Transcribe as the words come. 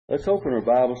Let's open our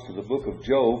Bibles to the book of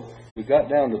Job. We got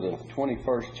down to the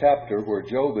 21st chapter where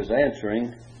Job is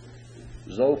answering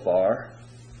Zophar.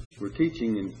 We're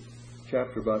teaching in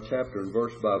chapter by chapter and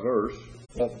verse by verse.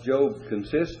 What Job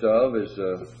consists of is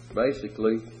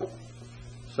basically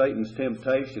Satan's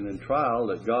temptation and trial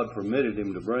that God permitted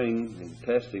him to bring and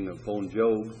testing upon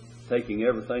Job, taking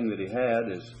everything that he had,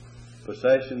 his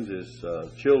possessions, his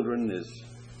children, his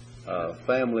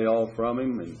family all from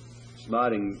him, and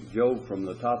smiting Job from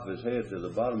the top of his head to the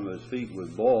bottom of his feet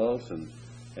with boils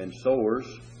and sores.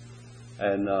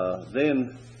 And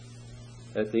then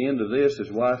at the end of this,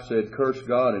 his wife said, "Curse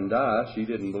God and die." She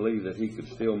didn't believe that he could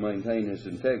still maintain his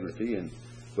integrity,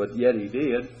 but yet he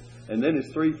did. And then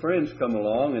his three friends come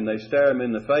along and they stare him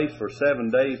in the face for 7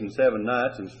 days and 7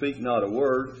 nights and speak not a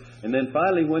word. And then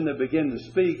finally when they begin to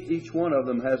speak, each one of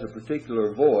them has a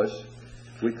particular voice.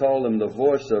 We call them the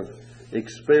voice of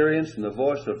experience and the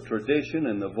voice of tradition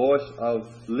and the voice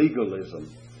of legalism.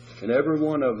 And every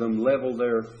one of them level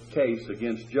their case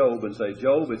against Job and say,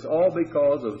 "Job, it's all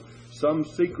because of some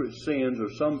secret sins or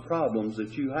some problems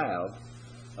that you have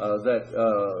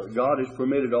that God has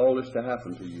permitted all this to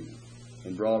happen to you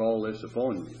and brought all this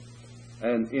upon you."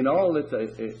 And in all that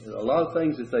a lot of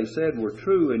things that they said were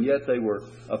true, and yet they were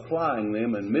applying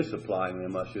them and misapplying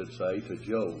them, I should say, to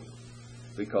Job,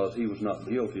 because he was not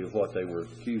guilty of what they were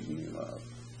accusing him of.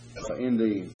 In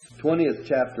the 20th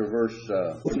chapter, verse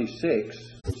 26,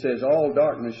 it says, "All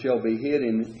darkness shall be hid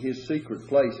in his secret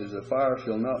places. A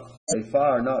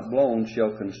fire not blown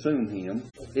shall consume him.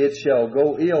 It shall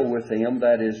go ill with him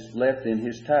that is left in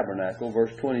his tabernacle."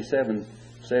 Verse 27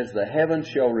 says, "The heavens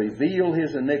shall reveal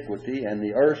his iniquity, and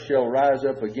the earth shall rise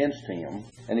up against him."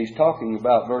 And he's talking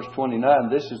about verse 29.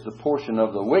 This is the portion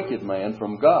of the wicked man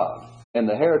from God, and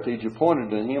the heritage appointed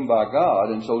to him by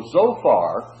God. And so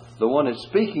Zophar, the one that's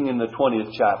speaking in the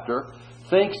 20th chapter,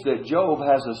 thinks that Job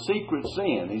has a secret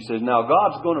sin. He says, now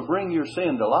God's going to bring your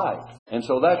sin to light. And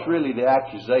so that's really the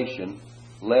accusation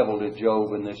leveled at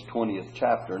Job in this 20th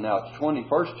chapter. Now, it's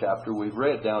 21st chapter. We've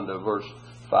read down to verse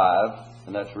 5,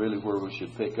 and that's really where we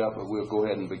should pick up. But we'll go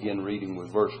ahead and begin reading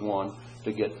with verse 1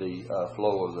 to get the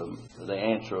flow of the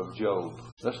answer of Job.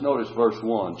 Let's notice verse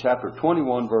 1, chapter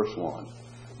 21, verse 1.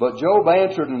 "But Job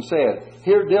answered and said,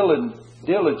 Hear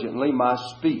diligently my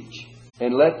speech,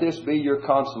 and let this be your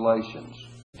consolations."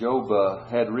 Job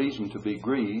had reason to be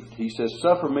grieved. He says,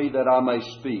 "Suffer me that I may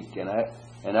speak, and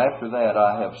after that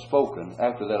I have spoken,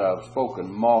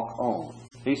 mock on."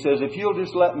 He says, if you'll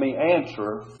just let me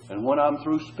answer, and when I'm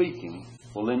through speaking,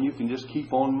 well then you can just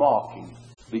keep on mocking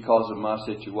because of my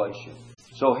situation.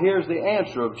 So here's the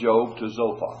answer of Job to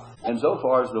Zophar. And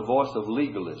Zophar is the voice of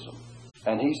legalism.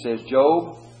 And he says,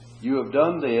 "Job, you have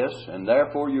done this, and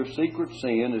therefore your secret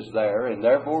sin is there, and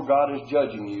therefore God is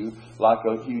judging you like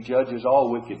He judges all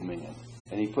wicked men."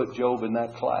 And he put Job in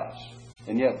that class.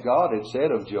 And yet God had said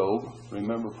of Job,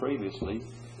 remember previously,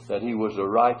 that he was a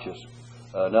righteous,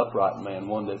 an upright man,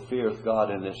 one that feareth God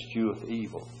and escheweth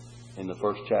evil. In the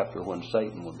first chapter when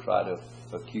Satan would try to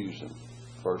accuse him.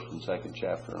 First and second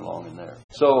chapter along in there.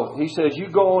 So he says, you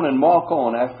go on and mock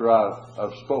on after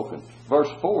I've spoken.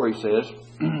 Verse 4 he says,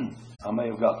 I may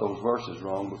have got those verses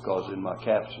wrong because in my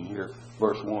caption here,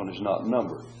 verse 1 is not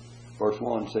numbered. Verse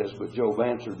 1 says, "But Job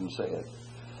answered and said."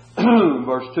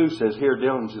 Verse 2 says, "Hear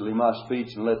diligently my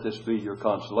speech, and let this be your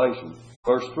consolation."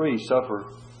 Verse 3, "Suffer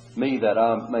me that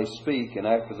I may speak, and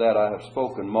after that I have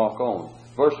spoken, mock on."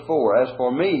 Verse 4, "As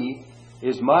for me,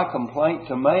 is my complaint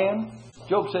to man?"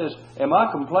 Job says, am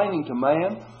I complaining to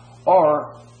man?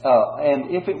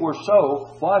 And if it were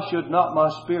so, why should not my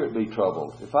spirit be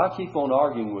troubled? If I keep on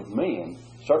arguing with men,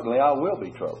 certainly I will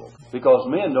be troubled, because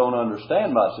men don't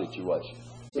understand my situation.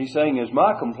 He's saying, is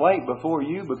my complaint before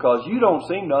you because you don't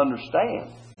seem to understand?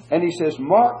 And he says,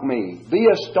 "Mark me, be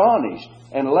astonished,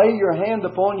 and lay your hand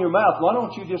upon your mouth." Why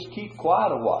don't you just keep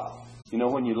quiet a while? You know,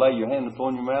 when you lay your hand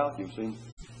upon your mouth, you've seen,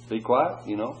 be quiet,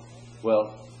 you know.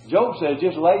 Well, Job says,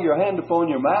 just lay your hand upon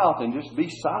your mouth and just be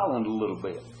silent a little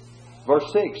bit. Verse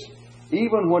 6,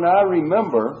 "Even when I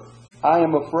remember, I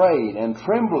am afraid, and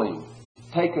trembling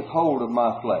taketh hold of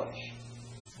my flesh."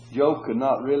 Job could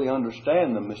not really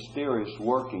understand the mysterious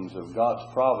workings of God's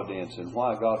providence and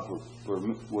why God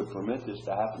would permit this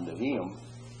to happen to him.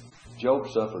 Job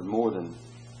suffered more than,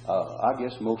 I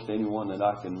guess, most anyone that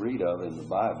I can read of in the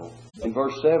Bible. In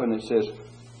verse 7 it says,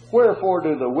 "Wherefore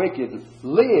do the wicked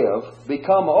live,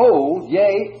 become old,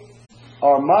 yea,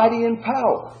 are mighty in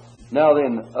power?" Now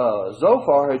then,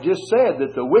 Zophar had just said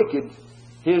that the wicked,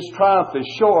 his triumph is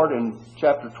short in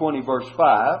chapter 20, verse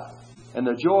 5. And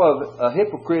the joy of a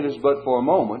hypocrite is but for a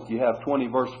moment. You have 20,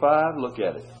 verse 5. Look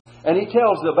at it. And he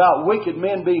tells about wicked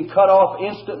men being cut off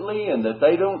instantly and that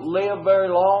they don't live very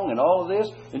long and all of this.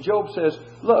 And Job says,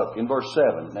 look, in verse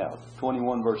 7 now,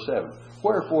 21 verse 7.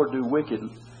 Wherefore do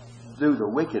the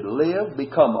wicked live,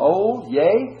 become old,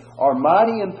 yea, are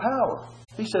mighty in power?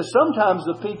 He says sometimes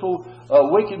the people,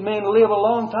 wicked men live a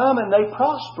long time and they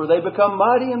prosper. They become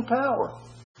mighty in power.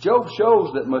 Job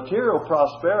shows that material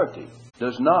prosperity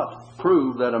does not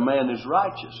prove that a man is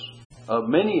righteous.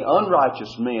 Many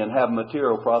unrighteous men have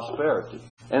material prosperity.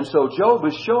 And so Job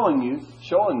is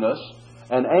showing us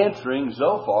and answering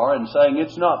Zophar and saying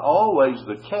it's not always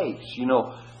the case. You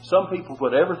know, some people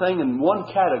put everything in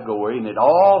one category and it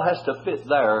all has to fit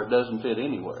there. It doesn't fit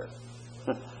anywhere.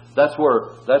 That's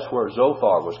where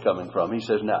Zophar was coming from. He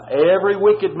says, now every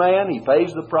wicked man, he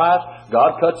pays the price.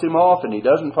 God cuts him off and he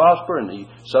doesn't prosper and he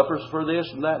suffers for this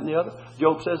and that and the other.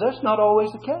 Job says that's not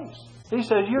always the case. He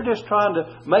says you're just trying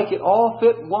to make it all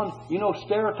fit one,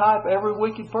 stereotype every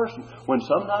wicked person. When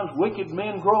sometimes wicked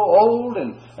men grow old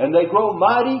and they grow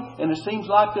mighty and it seems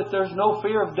like that there's no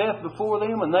fear of death before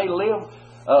them and they live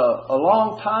a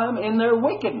long time in their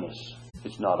wickedness.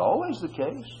 It's not always the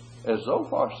case, as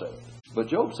Zophar said. But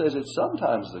Job says it's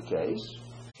sometimes the case.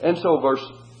 And so verse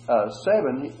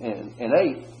 7 and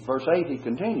 8, verse 8 he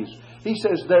continues. He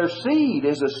says their seed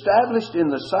is established in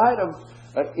their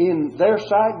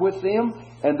sight with them,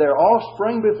 and their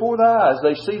offspring before their eyes.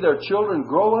 They see their children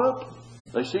grow up.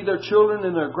 They see their children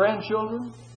and their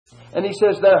grandchildren. And he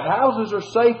says their houses are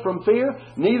safe from fear,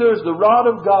 neither is the rod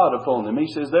of God upon them.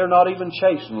 He says they're not even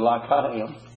chastened like I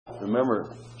am.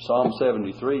 Remember Psalm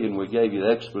 73, and we gave you the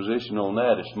exposition on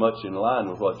that. It's much in line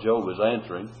with what Job is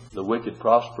answering. The wicked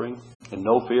prospering, and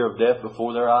no fear of death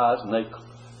before their eyes, and they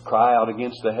cry out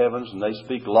against the heavens, and they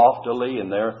speak loftily,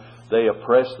 and they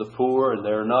oppress the poor, and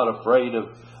they're not afraid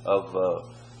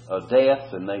of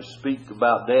death, and they speak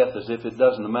about death as if it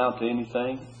doesn't amount to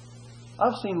anything.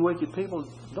 I've seen wicked people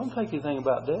don't take anything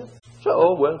about death.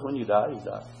 So, well, when you die, you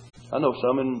die. I know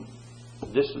some in a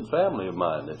distant family of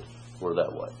mine that were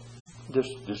that way.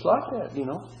 Just like that,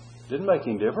 Didn't make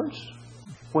any difference.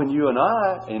 When you and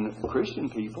I and Christian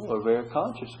people are very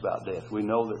conscious about death. We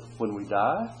know that when we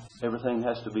die, everything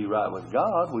has to be right with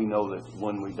God. We know that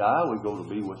when we die, we go to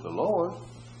be with the Lord.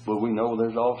 But we know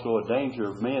there's also a danger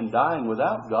of men dying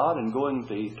without God and going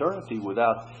to eternity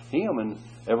without Him in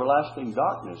everlasting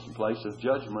darkness, a place of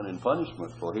judgment and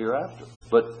punishment for hereafter.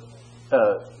 But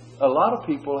a lot of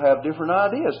people have different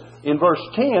ideas. In verse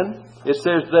 10, it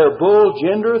says, their bull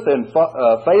gendereth and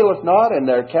faileth not, and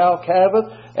their cow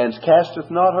calveth and casteth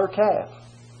not her calf.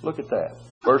 Look at that.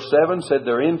 Verse 7 said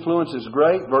their influence is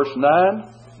great. Verse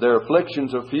 9, their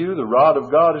afflictions are few. The rod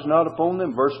of God is not upon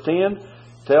them. Verse 10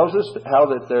 tells us how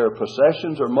that their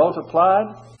possessions are multiplied.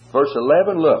 Verse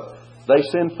 11, look, they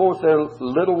send forth their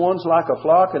little ones like a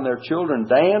flock, and their children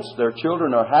dance. Their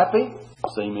children are happy,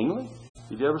 seemingly.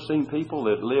 Have you ever seen people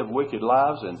that live wicked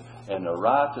lives and a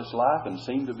riotous life and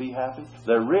seem to be happy?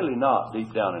 They're really not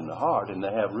deep down in the heart, and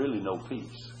they have really no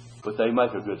peace. But they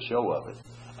make a good show of it.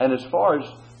 And as far as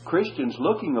Christians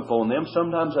looking upon them,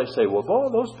 sometimes they say, well, boy,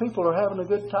 those people are having a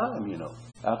good time,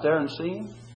 out there and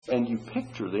seeing. And you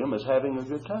picture them as having a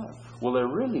good time. Well, they're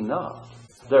really not.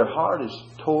 Their heart is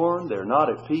torn. They're not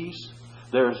at peace.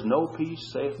 There is no peace,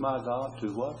 saith my God,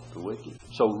 to what? The wicked.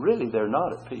 So really, they're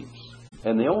not at peace.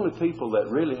 And the only people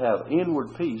that really have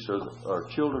inward peace are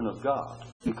children of God.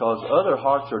 Because other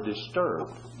hearts are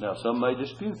disturbed. Now, some may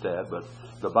dispute that, but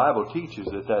the Bible teaches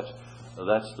that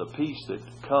that's the peace that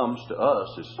comes to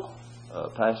us.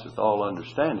 Passeth all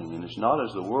understanding. And it's not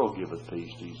as the world giveth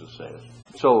peace, Jesus says.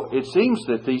 So it seems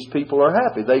that these people are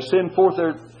happy. They send forth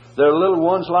their little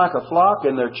ones like a flock,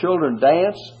 and their children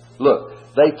dance. Look,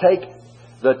 they take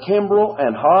the timbrel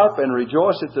and harp and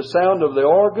rejoice at the sound of the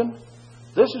organ.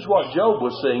 This is what Job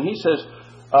was saying. He says,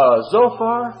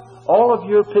 Zophar, all of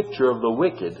your picture of the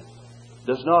wicked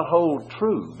does not hold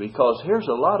true, because here's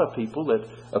a lot of people that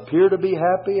appear to be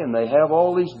happy, and they have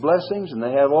all these blessings, and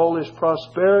they have all this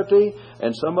prosperity,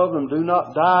 and some of them do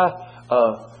not die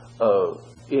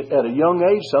at a young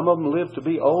age. Some of them live to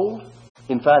be old.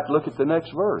 In fact, look at the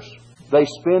next verse. They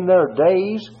spend their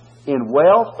days in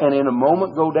wealth, and in a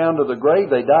moment go down to the grave.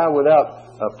 They die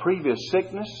without a previous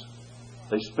sickness.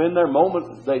 They spend their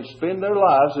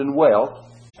lives in wealth,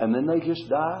 and then they just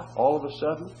die all of a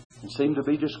sudden and seem to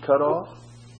be just cut off.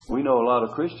 We know a lot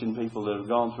of Christian people that have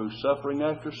gone through suffering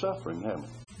after suffering, haven't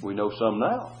we? We know some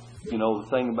now. The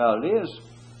thing about it is,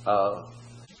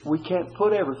 we can't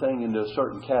put everything into a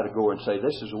certain category and say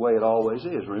this is the way it always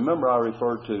is. Remember, I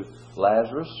referred to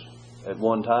Lazarus at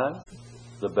one time,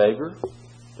 the beggar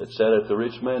that sat at the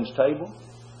rich man's table.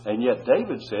 And yet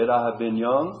David said, I have been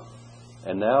young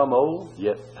And now I'm old,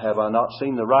 yet have I not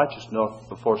seen the righteous nor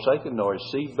forsaken, nor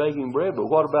his seed begging bread. But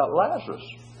what about Lazarus?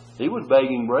 He was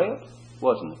begging bread,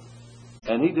 wasn't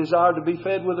he? And he desired to be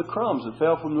fed with the crumbs that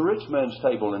fell from the rich man's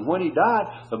table. And when he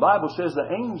died, the Bible says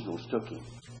the angels took him,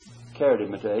 carried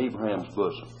him into Abraham's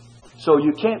bosom. So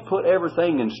you can't put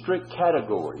everything in strict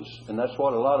categories. And that's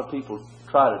what a lot of people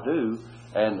try to do,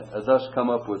 and thus come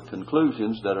up with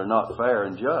conclusions that are not fair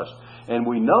and just. And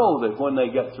we know that when they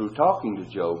get through talking to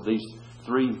Job, these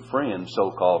three friends,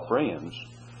 so-called friends,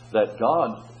 that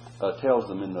God tells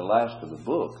them in the last of the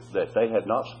book that they had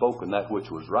not spoken that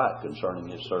which was right concerning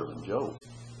his servant Job.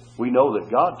 We know that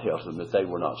God tells them that they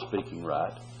were not speaking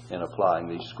right and applying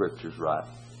these scriptures right.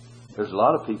 There's a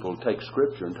lot of people who take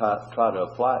scripture and try to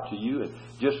apply it to you and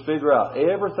just figure out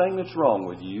everything that's wrong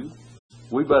with you.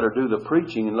 We better do the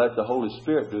preaching and let the Holy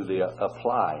Spirit do the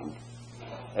applying.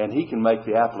 And He can make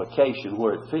the application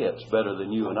where it fits better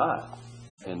than you and I.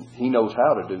 And He knows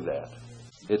how to do that.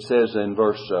 It says in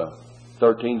verse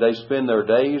 13, they spend their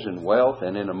days in wealth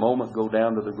and in a moment go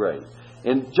down to the grave.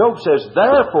 And Job says,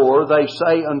 therefore they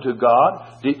say unto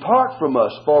God, depart from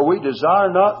us, for we desire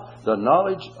not the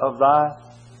knowledge of thy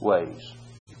ways.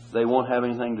 They won't have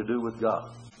anything to do with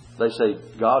God. They say,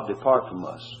 God, depart from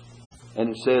us. And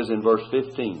it says in verse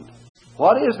 15,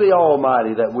 what is the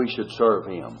Almighty that we should serve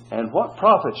Him? And what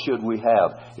profit should we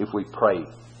have if we pray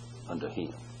unto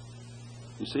Him?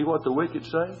 You see what the wicked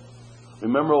say?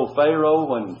 Remember old Pharaoh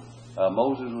when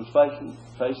Moses was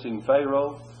facing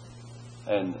Pharaoh?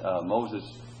 And Moses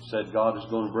said God is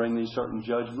going to bring these certain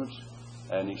judgments.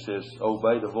 And he says,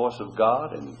 obey the voice of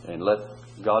God and let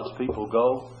God's people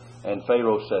go. And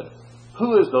Pharaoh said,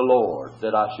 who is the Lord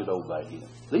that I should obey Him?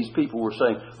 These people were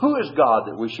saying, who is God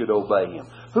that we should obey Him?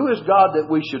 Who is God that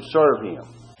we should serve Him?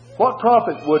 What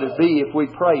profit would it be if we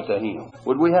pray to Him?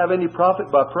 Would we have any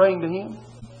profit by praying to Him?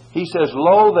 He says,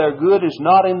 lo, their good is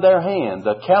not in their hand.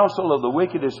 The counsel of the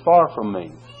wicked is far from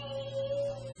me.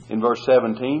 In verse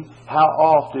 17, how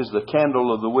oft is the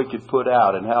candle of the wicked put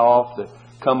out, and how oft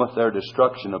cometh their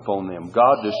destruction upon them?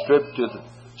 God distributeth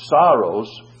sorrows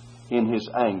in His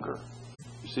anger.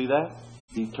 You see that?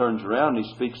 He turns around and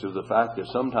he speaks of the fact that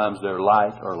sometimes their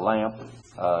light or lamp,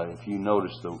 if you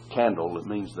notice the candle, it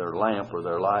means their lamp or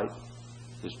their light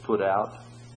is put out.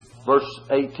 Verse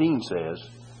 18 says,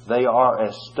 they are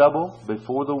as stubble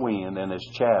before the wind and as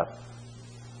chaff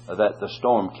that the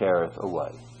storm carrieth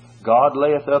away. God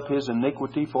layeth up His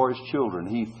iniquity for His children.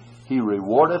 He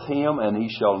rewardeth him and he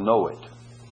shall know it.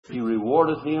 He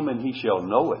rewardeth him and he shall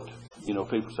know it. You know,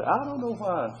 people say, I don't know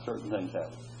why certain things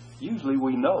happen. Usually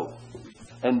we know.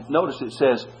 And notice it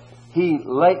says,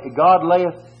 God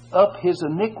layeth up His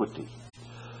iniquity.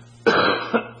 If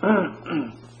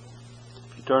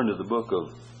you turn to the book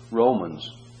of Romans,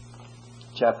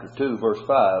 chapter 2, verse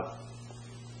 5.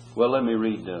 Well, let me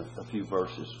read a few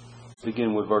verses.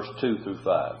 Begin with verse 2 through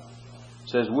 5. It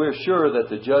says, we're sure that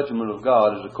the judgment of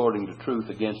God is according to truth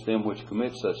against them which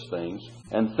commit such things.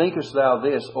 And thinkest thou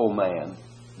this, O man,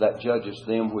 that judgest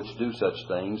them which do such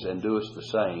things, and doest the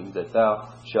same, that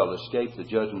thou shalt escape the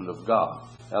judgment of God?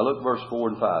 Now look verse 4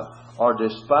 and 5. Or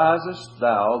despisest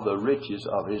thou the riches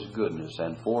of His goodness,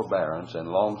 and forbearance, and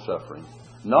longsuffering,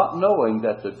 not knowing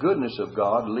that the goodness of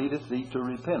God leadeth thee to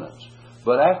repentance?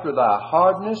 But after thy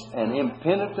hardness and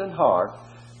impenitent heart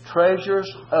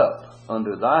treasures up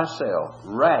unto thyself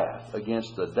wrath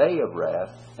against the day of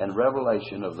wrath and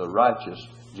revelation of the righteous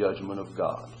judgment of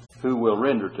God, who will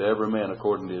render to every man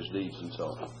according to his deeds, and so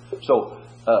on. So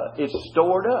it's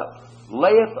stored up,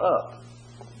 layeth up.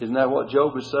 Isn't that what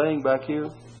Job is saying back here?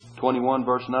 21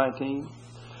 verse 19.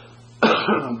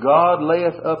 God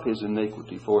layeth up His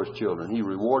iniquity for His children. He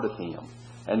rewardeth him,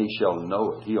 and he shall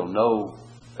know it. He'll know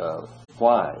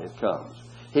why it comes.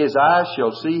 His eyes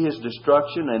shall see his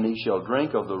destruction, and he shall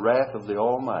drink of the wrath of the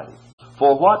Almighty.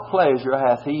 For what pleasure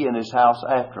hath he in his house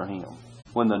after him,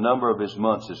 when the number of his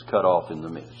months is cut off in the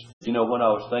midst? You know, when I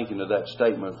was thinking of that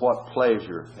statement, what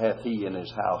pleasure hath he in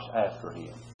his house after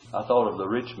him? I thought of the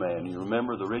rich man. You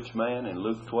remember the rich man in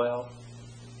Luke 12?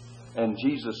 And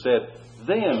Jesus said,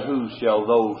 then whose shall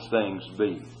those things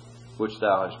be which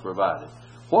thou hast provided?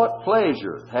 What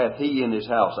pleasure hath he in his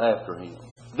house after him?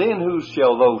 Then whose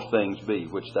shall those things be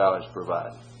which thou hast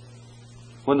provided,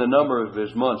 when the number of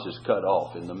his months is cut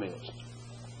off in the midst?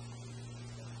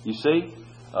 You see,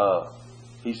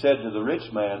 he said to the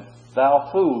rich man, thou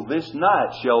fool, this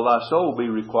night shall thy soul be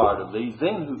required of thee.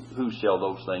 Then whose shall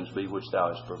those things be which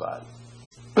thou hast provided?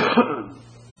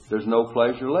 There's no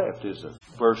pleasure left, is there?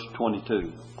 Verse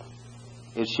 22.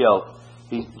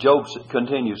 Job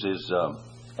continues his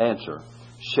answer.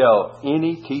 Shall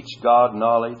any teach God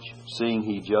knowledge, seeing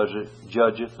He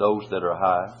judgeth those that are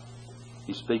high?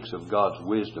 He speaks of God's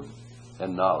wisdom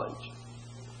and knowledge.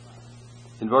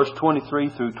 In verse 23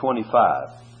 through 25,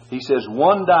 he says,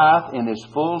 "One dieth in his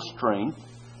full strength,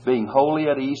 being wholly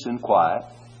at ease and quiet.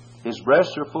 His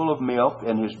breasts are full of milk,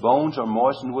 and his bones are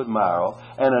moistened with marrow.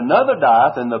 And another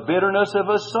dieth in the bitterness of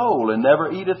his soul, and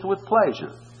never eateth with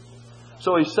pleasure."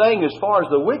 So he's saying, as far as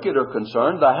the wicked are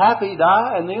concerned, the happy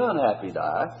die and the unhappy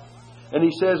die. And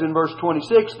he says in verse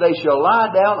 26, "They shall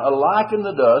lie down alike in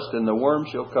the dust, and the worm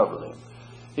shall cover them."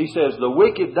 He says the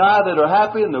wicked die that are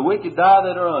happy, and the wicked die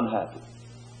that are unhappy.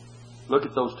 Look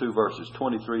at those two verses,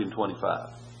 23 and 25.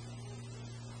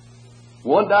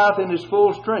 "One dieth in his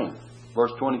full strength,"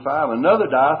 verse 25. "Another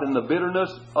dieth in the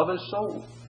bitterness of his soul."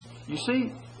 You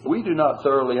see, we do not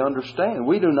thoroughly understand.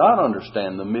 We do not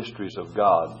understand the mysteries of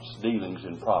God's dealings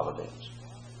in providence.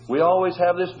 We always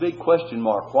have this big question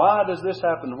mark. Why does this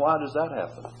happen? Why does that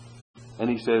happen? And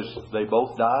he says they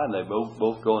both die, and they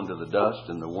both go into the dust,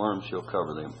 and the worm shall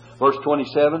cover them. Verse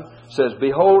 27 says,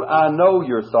 "Behold, I know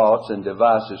your thoughts and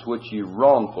devices which you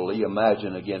wrongfully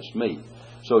imagine against me."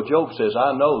 So Job says,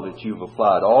 I know that you've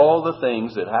applied all the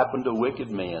things that happen to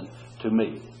wicked men to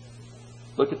me.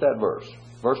 Look at that verse.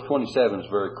 Verse 27 is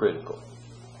very critical.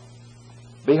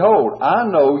 "Behold, I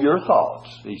know your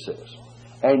thoughts," he says,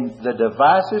 "and the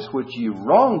devices which you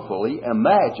wrongfully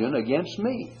imagine against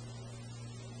me."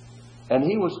 And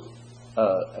he was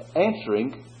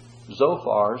answering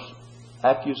Zophar's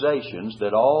accusations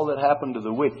that all that happened to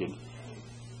the wicked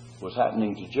was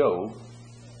happening to Job.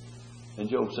 And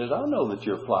Job says, I know that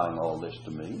you're applying all this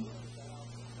to me.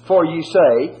 "For ye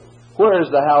say, Where is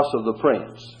the house of the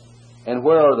prince? And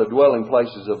where are the dwelling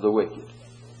places of the wicked?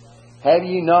 Have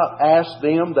ye not asked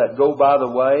them that go by the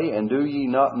way, and do ye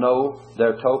not know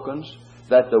their tokens?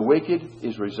 That the wicked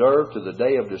is reserved to the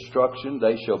day of destruction,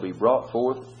 they shall be brought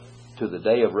forth to the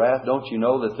day of wrath." Don't you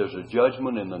know that there's a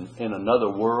judgment in another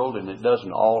world, and it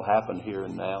doesn't all happen here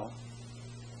and now?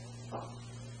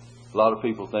 A lot of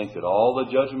people think that all the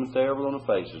judgment they're ever going to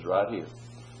face is right here.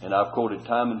 And I've quoted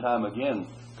time and time again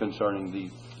concerning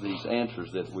these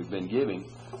answers that we've been giving.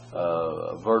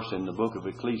 A verse in the book of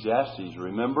Ecclesiastes,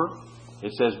 remember?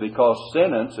 It says, "Because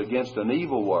sentence against an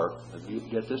evil work,"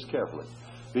 get this carefully,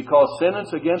 "because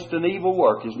sentence against an evil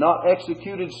work is not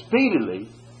executed speedily,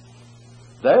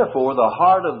 therefore the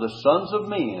heart of the sons of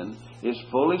men is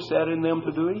fully set in them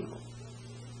to do evil."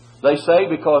 They say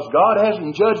because God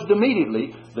hasn't judged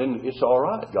immediately, then it's all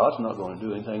right. God's not going to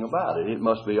do anything about it. It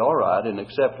must be all right and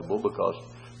acceptable because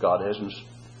God hasn't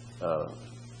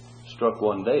struck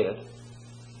one dead,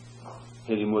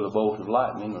 hit him with a bolt of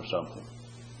lightning or something.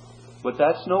 But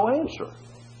that's no answer.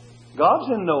 God's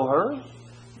in no hurry.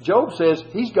 Job says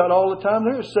he's got all the time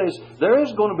there. It says there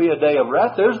is going to be a day of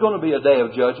wrath. There's going to be a day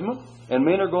of judgment. And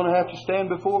men are going to have to stand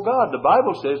before God. The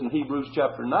Bible says in Hebrews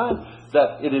chapter 9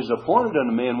 that it is appointed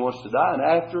unto men once to die. And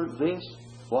after this,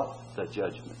 what? The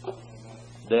judgment.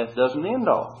 Death doesn't end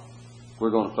all.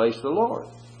 We're going to face the Lord.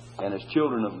 And as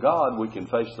children of God, we can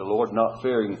face the Lord not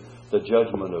fearing the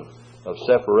judgment of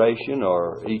separation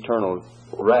or eternal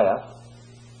wrath,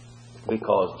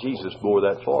 because Jesus bore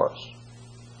that for us.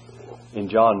 In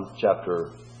John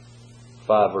chapter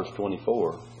 5 verse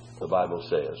 24, the Bible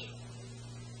says,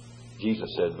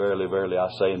 Jesus said, "Verily, verily, I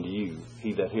say unto you,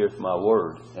 he that heareth my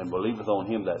word, and believeth on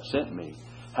him that sent me,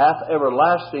 hath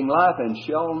everlasting life, and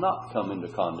shall not come into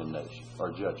condemnation," or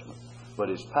judgment,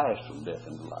 "but is passed from death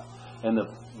into life." And the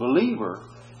believer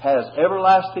has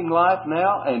everlasting life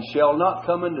now, and shall not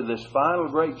come into this final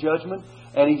great judgment,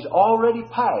 and he's already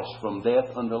passed from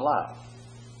death unto life.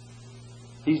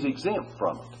 He's exempt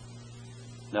from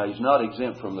it. Now, he's not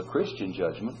exempt from the Christian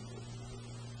judgment,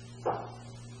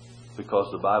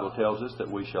 because the Bible tells us that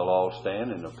we shall all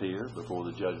stand and appear before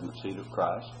the judgment seat of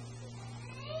Christ.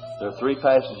 There are 3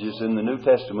 passages in the New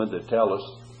Testament that tell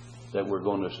us that we're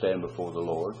going to stand before the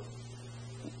Lord.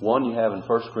 One you have in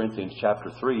 1 Corinthians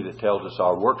chapter 3 that tells us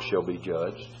our works shall be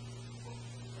judged.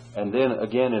 And then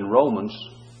again in Romans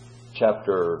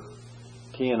chapter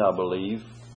 10, I believe,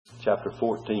 chapter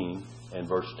 14 and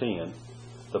verse 10,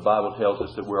 the Bible tells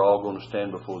us that we're all going to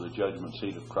stand before the judgment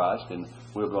seat of Christ, and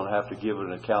we're going to have to give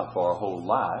an account for our whole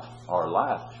life. Our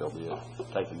life shall be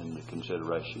taken into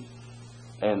consideration.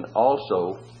 And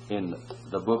also in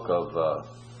the book of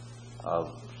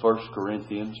 2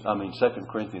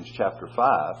 Corinthians chapter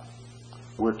 5,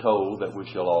 we're told that we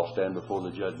shall all stand before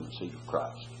the judgment seat of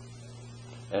Christ.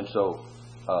 And so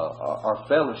our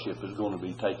fellowship is going to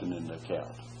be taken into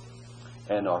account.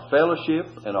 And our fellowship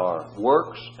and our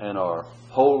works and our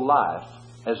whole life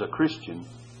as a Christian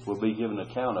will be given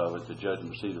account of at the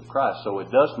judgment seat of Christ. So it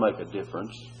does make a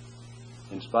difference,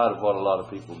 in spite of what a lot of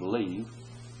people believe.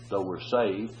 Though we're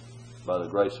saved, by the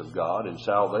grace of God, and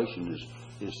salvation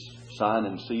is signed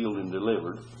and sealed and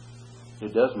delivered,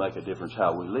 it does make a difference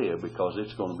how we live, because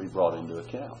it's going to be brought into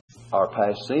account. Our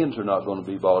past sins are not going to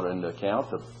be brought into account.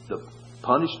 The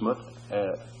punishment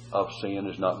of sin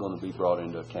is not going to be brought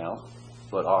into account,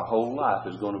 but our whole life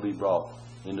is going to be brought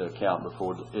into account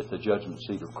at the judgment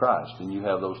seat of Christ. And you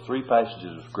have those three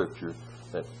passages of Scripture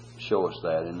that show us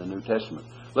that in the New Testament.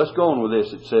 Let's go on with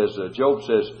this. It says, Job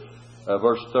says,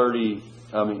 verse 30,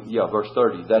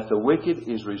 that the wicked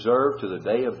is reserved to the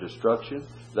day of destruction.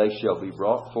 They shall be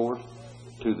brought forth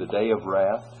to the day of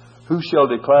wrath. Who shall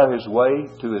declare his way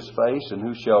to his face, and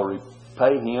who shall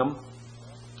repay him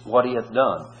what he hath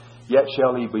done? Yet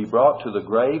shall he be brought to the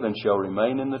grave, and shall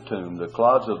remain in the tomb. The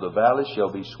clods of the valley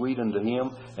shall be sweet unto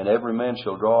him, and every man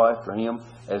shall draw after him,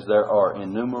 as there are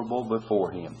innumerable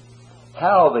before him.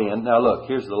 How then, now look,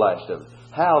 here's the last of it.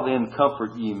 How then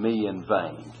comfort ye me in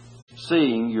vain,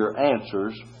 seeing in your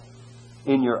answers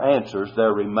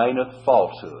there remaineth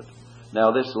falsehood?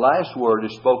 Now this last word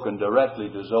is spoken directly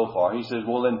to Zophar. He says,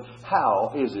 well then,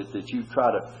 how is it that you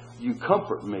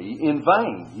comfort me in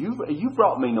vain? You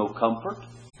brought me no comfort.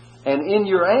 And in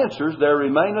your answers there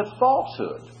remaineth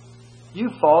falsehood. You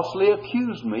falsely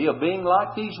accused me of being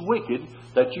like these wicked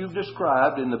that you've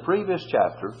described in the previous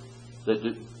chapter,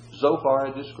 that Zophar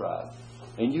had described.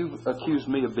 And you accused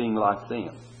me of being like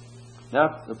them.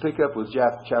 Now, we'll pick up with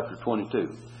chapter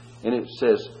 22. And it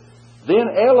says, then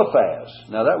Eliphaz,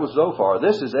 now that was Zophar,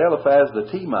 this is Eliphaz the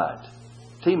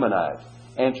Temanite,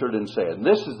 answered and said, and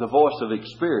this is the voice of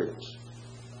experience.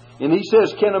 And he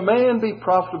says, can a man be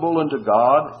profitable unto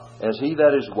God, as he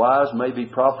that is wise may be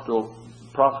profitable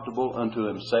unto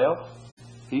himself?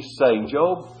 He's saying,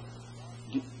 Job,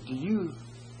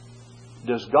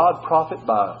 does God profit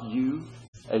by you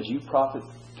as you profit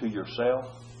to yourself?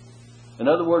 In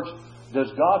other words,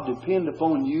 does God depend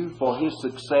upon you for His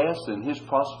success and His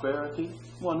prosperity?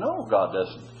 Well, no, God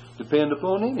doesn't depend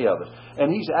upon any of it.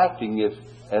 And He's acting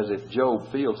as if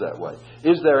Job feels that way.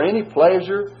 Is there any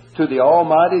pleasure to the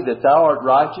Almighty that thou art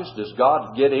righteous? Does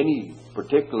God get any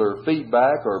particular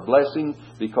feedback or blessing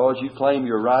because you claim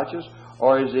you're righteous?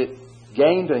 Or is it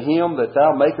gain to Him that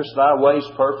thou makest thy ways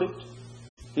perfect?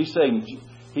 He's saying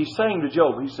to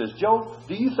Job, he says, Job,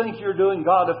 do you think you're doing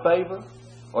God a favor?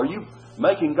 Are you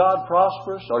making God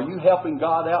prosperous? Are you helping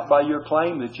God out by your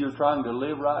claim that you're trying to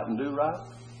live right and do right?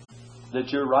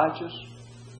 That you're righteous?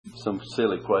 Some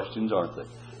silly questions, aren't they?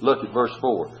 Look at verse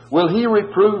 4. Will He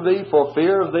reprove thee for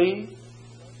fear of thee?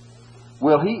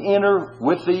 Will He enter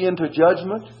with thee into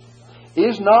judgment?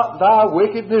 Is not thy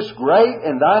wickedness great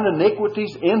and thine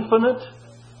iniquities infinite?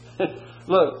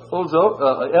 Look,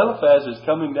 Eliphaz is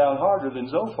coming down harder than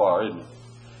Zophar, isn't he?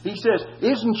 He says,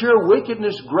 isn't your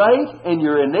wickedness great and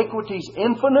your iniquities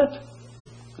infinite?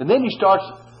 And then he starts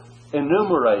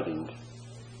enumerating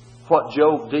what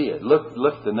Job did. Look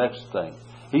at the next thing.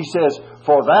 He says,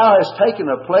 for thou hast taken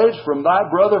a pledge from thy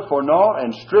brother for naught,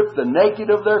 and stripped the naked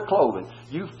of their clothing.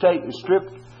 You've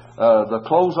stripped the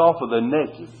clothes off of the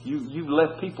naked. You've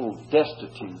left people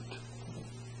destitute.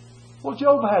 Well,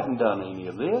 Job hadn't done any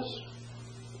of this.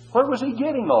 Where was he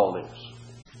getting all this?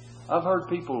 I've heard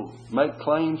people make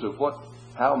claims of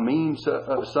how mean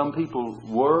some people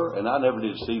were, and I never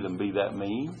did see them be that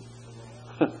mean.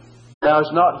 Thou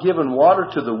hast not given water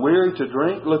to the weary to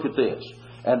drink. Look at this.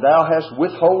 And thou hast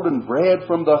withholden bread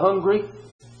from the hungry.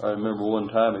 I remember one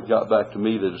time it got back to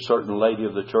me that a certain lady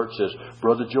of the church says,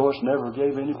 Brother Joyce never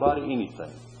gave anybody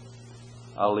anything.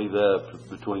 I'll leave that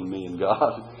between me and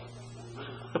God.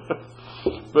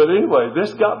 But anyway,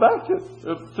 this got back to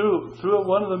through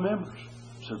one of the members.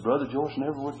 Said, Brother Joyce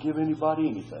never would give anybody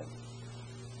anything.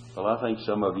 Well, I think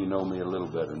some of you know me a little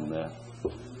better than that.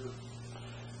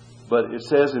 But it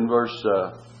says in verse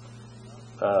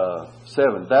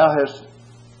 7, thou hast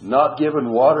not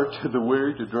given water to the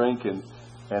weary to drink, and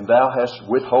thou hast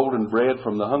withholden bread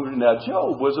from the hungry. Now,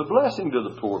 Job was a blessing to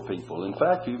the poor people. In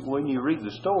fact, when you read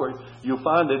the story, you'll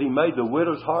find that he made the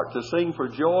widow's heart to sing for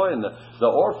joy, and the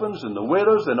orphans and the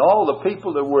widows and all the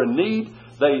people that were in need,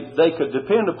 they could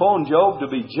depend upon Job to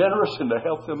be generous and to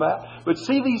help them out. But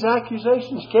see, these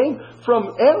accusations came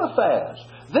from Eliphaz.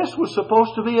 This was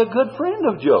supposed to be a good friend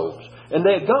of Job's. And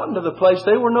they had gotten to the place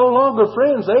they were no longer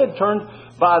friends. They had turned,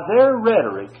 by their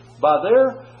rhetoric, by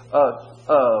their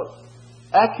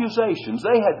accusations,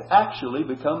 they had actually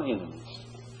become enemies.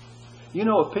 You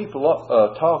know, if people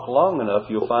talk long enough,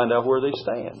 you'll find out where they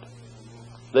stand.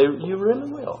 You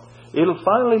really will. It'll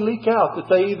finally leak out that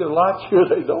they either like you or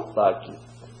they don't like you.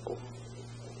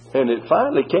 And it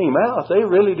finally came out. They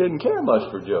really didn't care much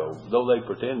for Job, though they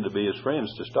pretended to be his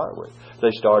friends to start with.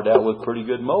 They started out with pretty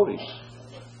good motives.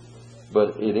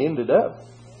 But it ended up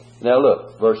Now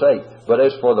look, verse 8. But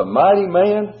as for the mighty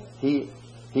man, he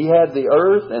had the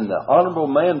earth, and the honorable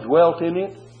man dwelt in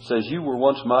it. Says, you were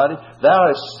once mighty. Thou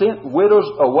hast sent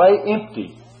widows away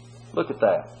empty. Look at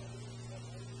that.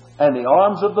 And the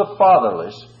arms of the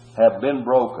fatherless have been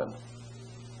broken.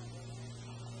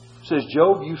 Says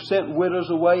Job, you sent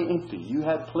widows away empty. You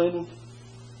had plenty.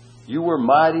 You were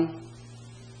mighty.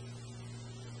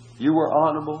 You were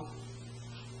honorable.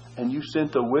 And you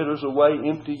sent the widows away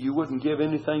empty. You wouldn't give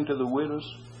anything to the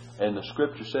widows. And the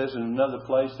Scripture says in another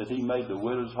place that He made the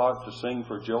widow's heart to sing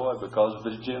for joy because of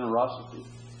His generosity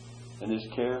and His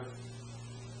care.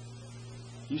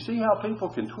 You see how people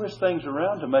can twist things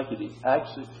around to make it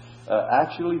actually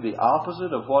the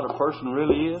opposite of what a person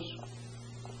really is?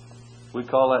 We'd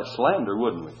call that slander,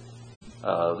 wouldn't we?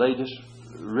 They just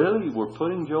really were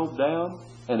putting Job down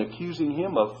and accusing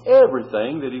him of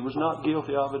everything that he was not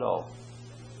guilty of at all.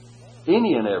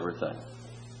 Any and everything.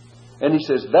 And he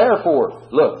says, therefore,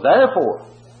 look, therefore,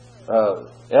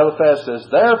 Eliphaz says,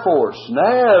 therefore,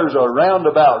 snares are round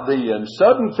about thee, and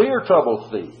sudden fear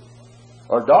troubleth thee.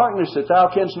 Or darkness that thou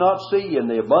canst not see, and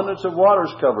the abundance of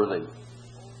waters cover thee.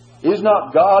 Is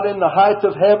not God in the height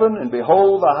of heaven, and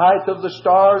behold the height of the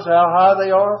stars, how high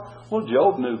they are? Well,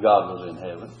 Job knew God was in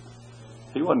heaven.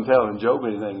 He wasn't telling Job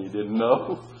anything he didn't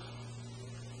know.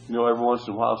 You know, every once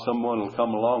in a while someone will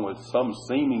come along with some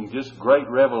seeming just great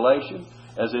revelation,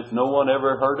 as if no one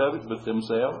ever heard of it but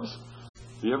themselves.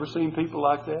 Have you ever seen people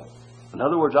like that? In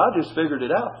other words, I just figured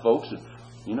it out, folks. And,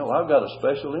 you know, I've got a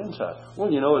special insight.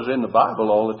 Well, you know, it's in the Bible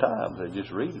all the time. They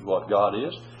just read what God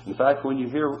is. In fact, when you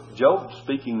hear Job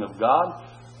speaking of God,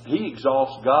 he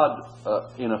exalts God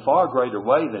in a far greater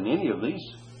way than any of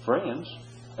these friends.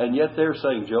 And yet they're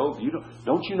saying, Job,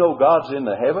 don't you know God's in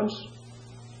the heavens?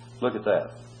 Look at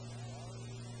that.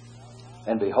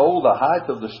 And behold the height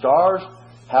of the stars,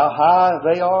 how high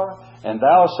they are. And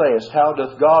thou sayest, how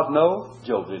doth God know?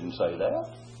 Job didn't say that.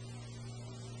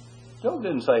 Job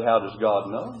didn't say, how does God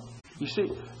know? You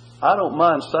see, I don't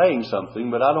mind saying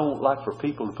something, but I don't like for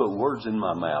people to put words in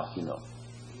my mouth, you know.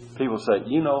 People say,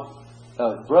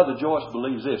 Brother Joyce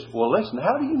believes this. Well, listen,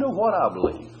 how do you know what I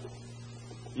believe?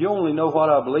 You only know what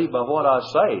I believe by what I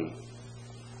say.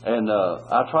 And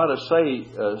I try to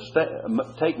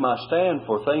take my stand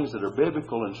for things that are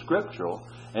biblical and scriptural.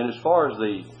 And as far as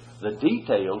the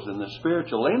details and the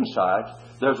spiritual insight,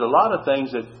 there's a lot of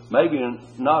things that maybe are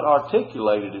not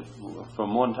articulated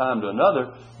from one time to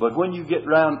another, but when you get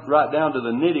right down to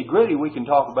the nitty-gritty, we can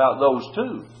talk about those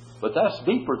too. But that's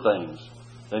deeper things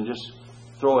than just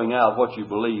throwing out what you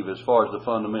believe as far as the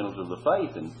fundamentals of the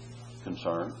faith is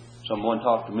concerned. Someone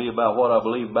talked to me about what I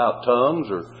believe about tongues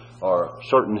or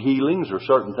certain healings or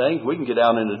certain things. We can get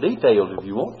down into details if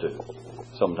you want to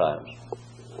sometimes.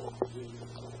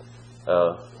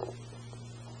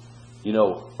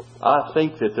 I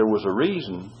think that there was a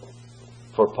reason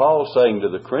for Paul saying to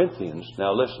the Corinthians,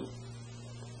 now listen,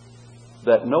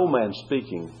 that no man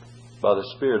speaking by the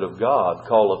Spirit of God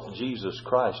calleth Jesus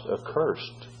Christ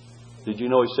accursed. Did you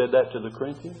know he said that to the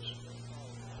Corinthians?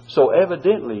 So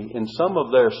evidently, in some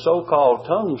of their so-called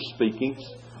tongue speakings,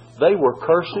 they were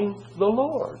cursing the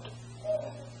Lord.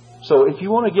 So if you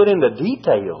want to get into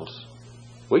details,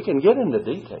 we can get into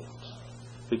details.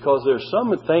 Because there's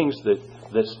some things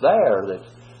that's there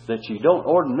that you don't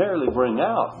ordinarily bring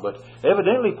out. But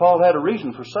evidently Paul had a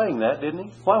reason for saying that, didn't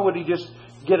he? Why would he just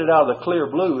get it out of the clear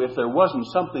blue if there wasn't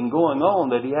something going on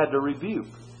that he had to rebuke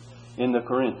in the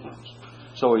Corinthians?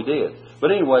 So he did.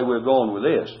 But anyway, we're going with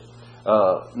this.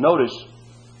 Notice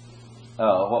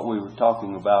what we were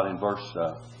talking about in verse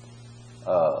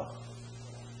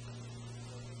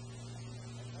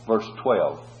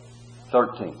 12,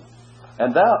 13.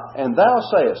 And thou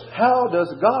sayest, how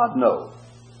does God know?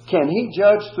 Can He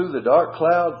judge through the dark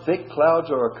cloud? Thick clouds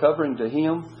are a covering to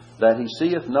Him that He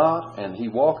seeth not, and He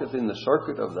walketh in the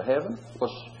circuit of the heaven.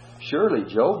 Well, surely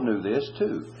Job knew this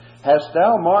too. Hast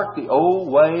thou marked the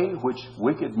old way which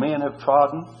wicked men have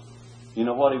trodden? You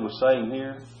know what he was saying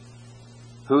here?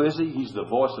 Who is he? He's the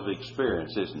voice of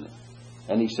experience, isn't he?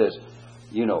 And he says,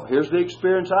 here's the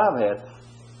experience I've had.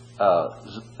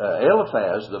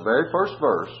 Eliphaz, the very first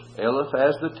verse,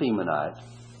 Eliphaz the Temanite,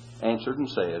 answered and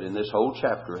said, and this whole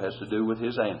chapter has to do with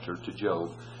his answer to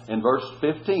Job. In verse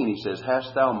 15 he says,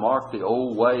 hast thou marked the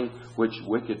old way which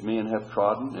wicked men have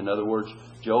trodden? In other words,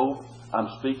 Job, I'm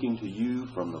speaking to you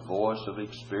from the voice of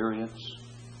experience.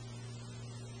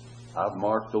 I've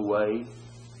marked the way.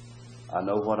 I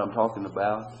know what I'm talking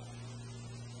about.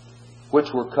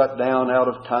 Which were cut down out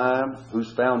of time,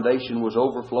 whose foundation was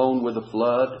overflown with a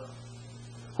flood,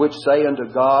 which say unto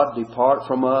God, depart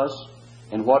from us,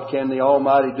 and what can the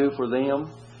Almighty do for them?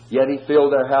 Yet he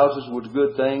filled their houses with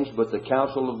good things, but the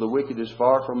counsel of the wicked is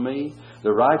far from me.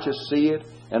 The righteous see it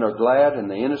and are glad, and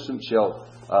the innocent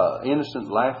innocent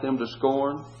laugh them to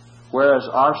scorn. Whereas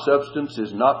our substance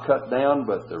is not cut down,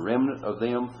 but the remnant of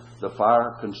them the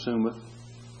fire consumeth.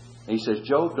 And he says,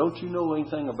 Job, don't you know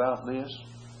anything about this?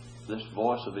 This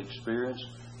voice of experience?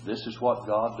 This is what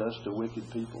God does to wicked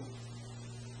people.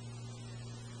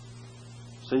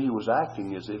 See, he was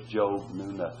acting as if Job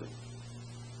knew nothing.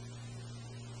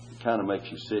 It kind of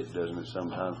makes you sick, doesn't it,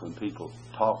 sometimes when people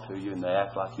talk to you and they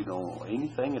act like you don't know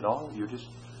anything at all. You're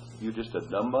just a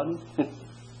dumb bunny.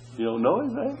 You don't know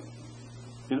anything.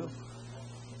 You know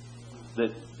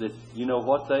that you know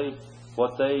what they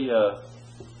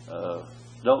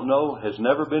don't know has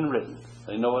never been written.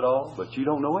 They know it all, but you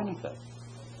don't know anything.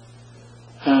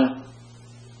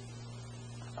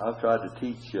 I've tried to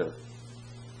teach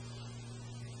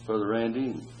Brother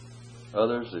Randy and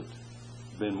others that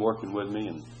have been working with me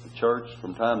in the church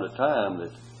from time to time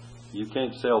that you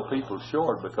can't sell people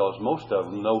short, because most of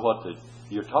them know what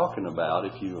you're talking about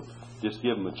if you just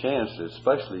give them a chance,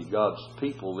 especially God's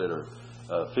people that are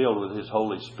filled with His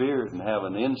Holy Spirit and have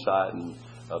an insight and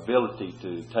ability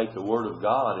to take the Word of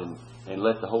God and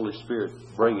let the Holy Spirit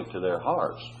bring it to their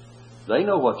hearts. They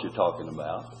know what you're talking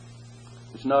about.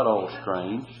 It's not all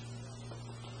strange.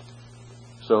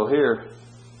 So here,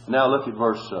 now look at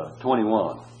verse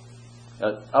 21.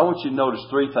 I want you to notice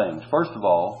three things. First of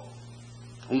all,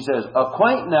 he says,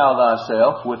 acquaint now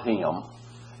thyself with Him,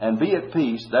 and be at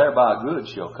peace, thereby good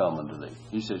shall come unto thee.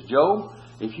 He says, Job,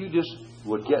 if you just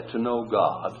would get to know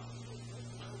God,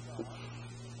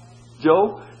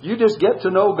 Job, you just get to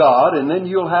know God, and then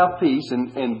you'll have peace,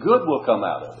 and good will come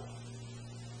out of it.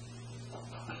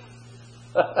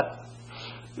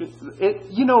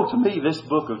 You know, to me, this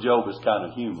book of Job is kind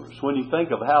of humorous when you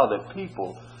think of how that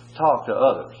people talk to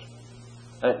others.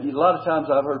 A lot of times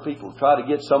I've heard people try to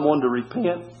get someone to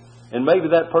repent, and maybe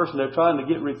that person they're trying to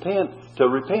get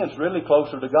repent's really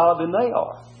closer to God than they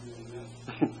are.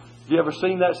 Have you ever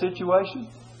seen that situation?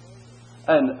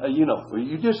 And,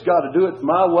 you just got to do it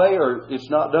my way or it's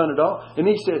not done at all. And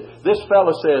he said, this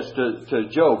fellow says to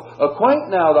Job, acquaint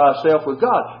now thyself with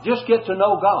God. Just get to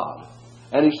know God.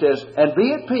 And he says, and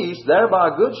be at peace, thereby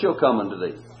good shall come unto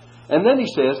thee. And then he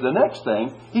says, the next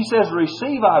thing, he says,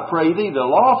 receive, I pray thee, the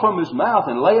law from His mouth,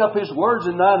 and lay up His words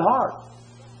in thine heart.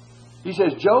 He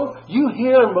says, Job, you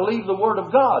hear and believe the Word of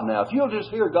God. Now, if you'll just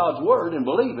hear God's Word and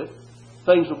believe it,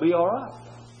 things will be all right.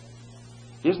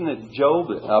 Isn't it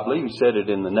Job? I believe he said it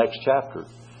in the next chapter.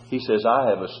 He says, I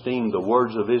have esteemed the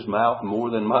words of His mouth more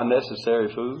than my necessary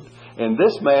food. And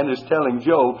this man is telling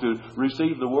Job to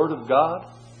receive the Word of God.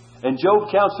 And Job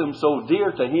counts them so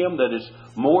dear to him that it's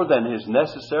more than his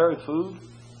necessary food.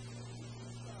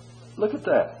 Look at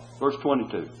that. Verse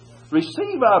 22.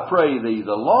 Receive, I pray thee,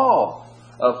 the law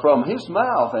from His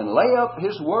mouth, and lay up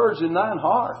His words in thine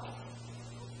heart.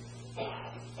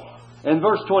 And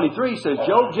verse 23 says,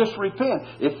 Job, just repent.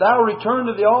 If thou return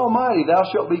to the Almighty, thou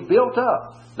shalt be built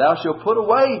up. Thou shalt put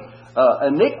away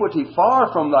iniquity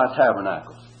far from thy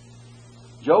tabernacles.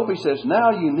 Job, he says, now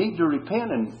you need to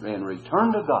repent and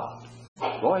return to God.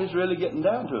 Boy, he's really getting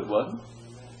down to it, wasn't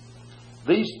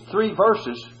he? These three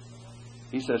verses,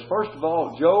 he says, first of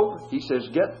all, Job, he says,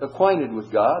 get acquainted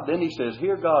with God. Then he says,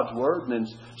 hear God's Word. And then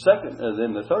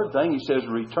the third thing, he says,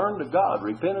 return to God.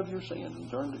 Repent of your sins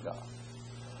and turn to God.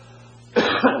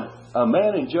 A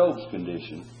man in Job's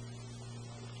condition,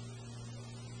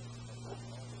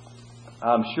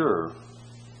 I'm sure,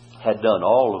 had done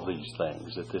all of these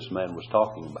things that this man was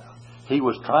talking about. He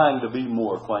was trying to be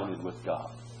more acquainted with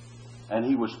God. And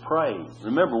he was praying.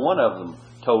 Remember, one of them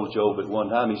told Job at one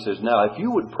time, he says, now, if you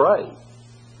would pray,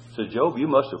 said Job, you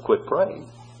must have quit praying.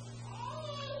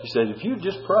 He said, if you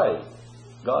just pray,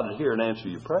 God would hear and answer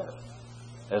your prayer.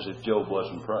 As if Job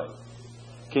wasn't praying.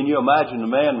 Can you imagine a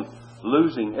man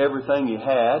losing everything he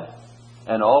had,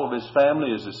 and all of his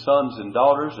family, as his sons and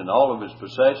daughters, and all of his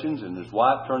possessions, and his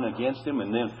wife turn against him,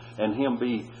 and him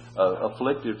be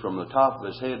afflicted from the top of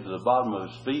his head to the bottom of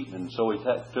his feet, and so he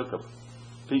took a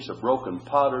piece of broken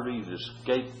pottery to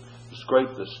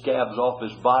scrape the scabs off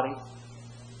his body,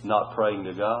 not praying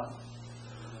to God,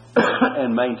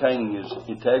 and maintaining his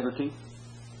integrity?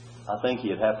 I think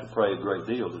he'd have to pray a great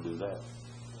deal to do that.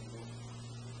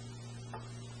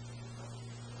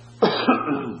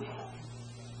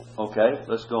 Okay,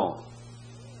 let's go on.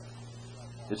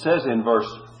 It says in verse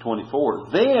 24,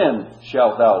 then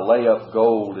shalt thou lay up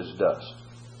gold as dust.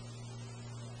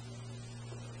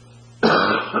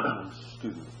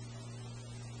 Excuse me.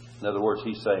 In other words,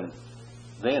 he's saying,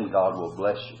 then God will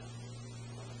bless you.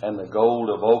 And the gold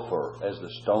of Ophir as the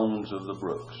stones of the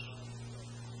brooks.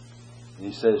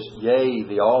 And he says, yea,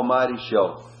 the Almighty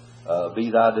shall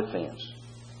be thy defense.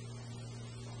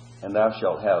 And thou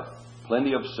shalt have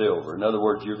plenty of silver. In other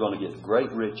words, you're going to get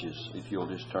great riches if you'll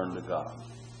just turn to God.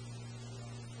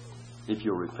 If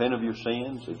you'll repent of your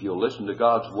sins, if you'll listen to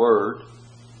God's Word,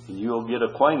 and you'll get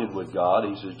acquainted with God.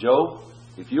 He says, Job,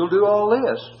 if you'll do all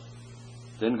this,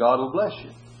 then God will bless you.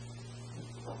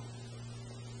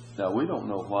 Now, we don't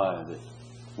know why that.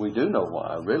 We do know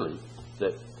why, really,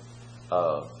 that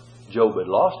Job had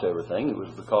lost everything. It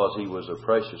was because he was a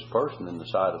precious person in the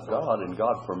sight of God, and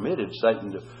God permitted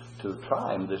Satan to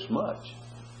try him this much.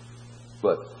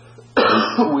 But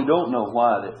we don't know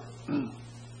why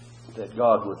that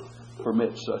God would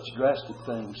permit such drastic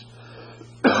things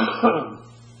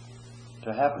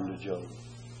to happen to Job.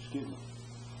 Excuse me.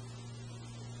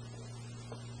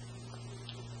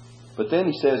 But then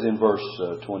he says in verse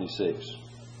 26,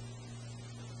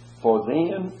 for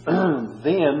then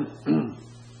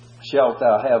shalt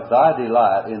thou have thy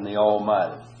delight in the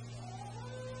Almighty,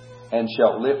 and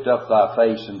shalt lift up thy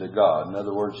face unto God. In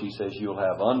other words, he says you'll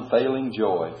have unfailing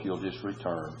joy if you'll just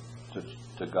return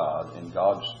to God, and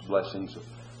God's blessings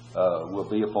will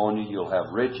be upon you. You'll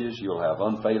have riches, you'll have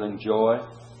unfailing joy.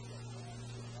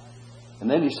 And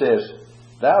then he says,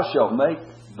 thou shalt make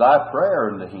thy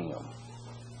prayer unto him,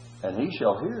 and he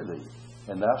shall hear thee,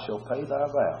 and thou shalt pay thy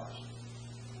vows.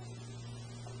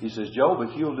 He says, Job,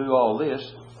 if you'll do all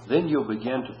this, then you'll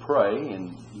begin to pray,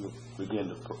 and you'll begin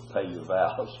to pay your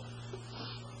vows.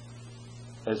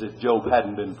 As if Job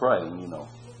hadn't been praying, you know.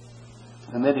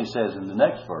 And then he says in the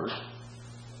next verse,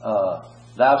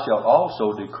 thou shalt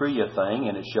also decree a thing,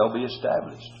 and it shall be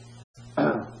established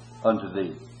unto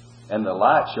thee, and the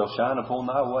light shall shine upon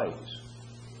thy ways.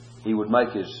 He would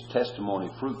make his testimony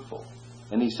fruitful.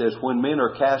 And he says, when men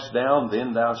are cast down,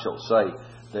 then thou shalt say,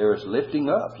 there is lifting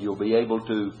up. You'll be able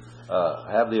to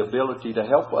have the ability to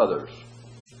help others.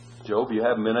 Job, you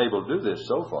haven't been able to do this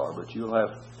so far, but you'll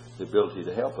have the ability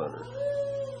to help others.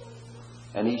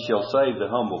 And he shall save the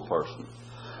humble person.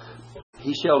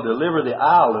 He shall deliver the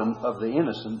island of the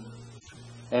innocent,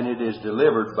 and it is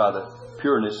delivered by the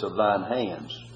pureness of thine hands.